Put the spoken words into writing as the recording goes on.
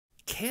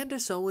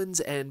Candace Owens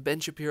and Ben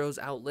Shapiro's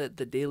outlet,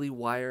 The Daily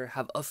Wire,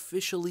 have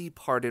officially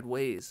parted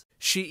ways.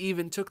 She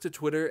even took to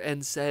Twitter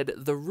and said,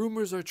 "The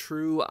rumors are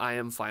true, I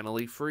am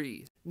finally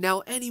free."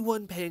 Now,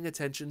 anyone paying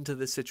attention to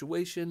this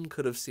situation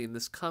could have seen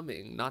this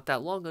coming. Not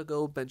that long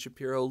ago, Ben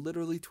Shapiro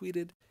literally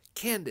tweeted,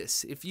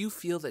 "Candace, if you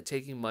feel that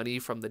taking money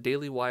from The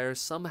Daily Wire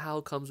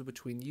somehow comes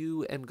between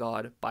you and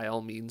God, by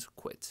all means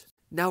quit."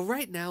 Now,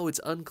 right now, it's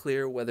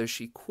unclear whether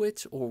she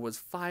quit or was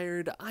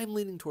fired. I'm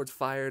leaning towards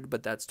fired,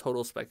 but that's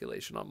total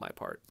speculation on my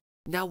part.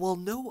 Now, while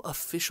no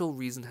official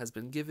reason has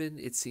been given,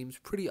 it seems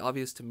pretty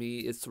obvious to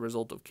me it's the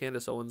result of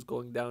Candace Owens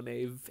going down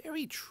a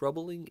very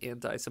troubling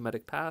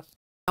anti-Semitic path.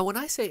 Now, when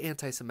I say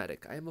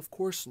anti-Semitic, I am of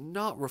course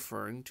not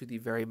referring to the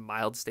very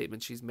mild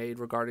statement she's made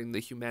regarding the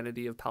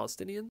humanity of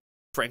Palestinians.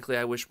 Frankly,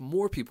 I wish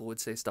more people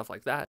would say stuff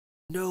like that.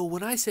 No,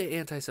 when I say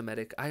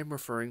anti-Semitic, I am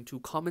referring to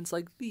comments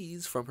like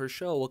these from her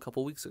show a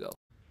couple weeks ago.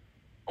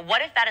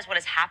 What if that is what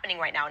is happening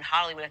right now in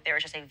Hollywood? If there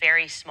is just a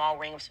very small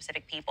ring of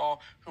specific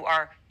people who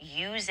are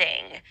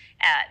using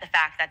the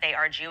fact that they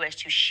are Jewish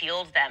to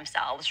shield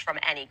themselves from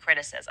any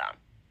criticism?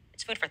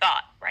 It's food for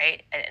thought,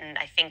 right? And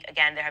I think,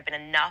 again, there have been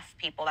enough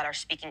people that are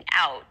speaking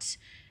out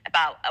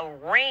about a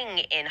ring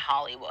in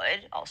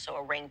Hollywood, also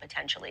a ring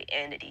potentially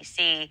in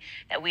DC,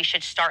 that we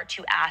should start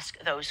to ask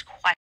those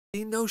questions.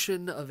 The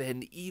notion of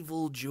an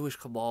evil Jewish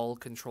cabal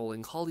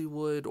controlling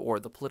Hollywood or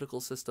the political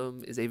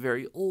system is a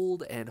very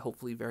old and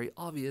hopefully very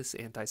obvious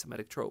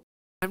anti-Semitic trope.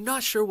 I'm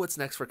not sure what's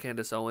next for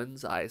Candace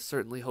Owens. I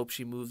certainly hope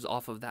she moves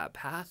off of that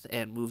path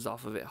and moves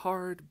off of it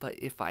hard, but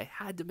if I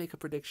had to make a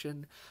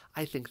prediction,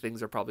 I think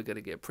things are probably going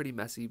to get pretty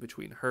messy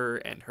between her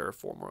and her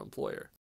former employer.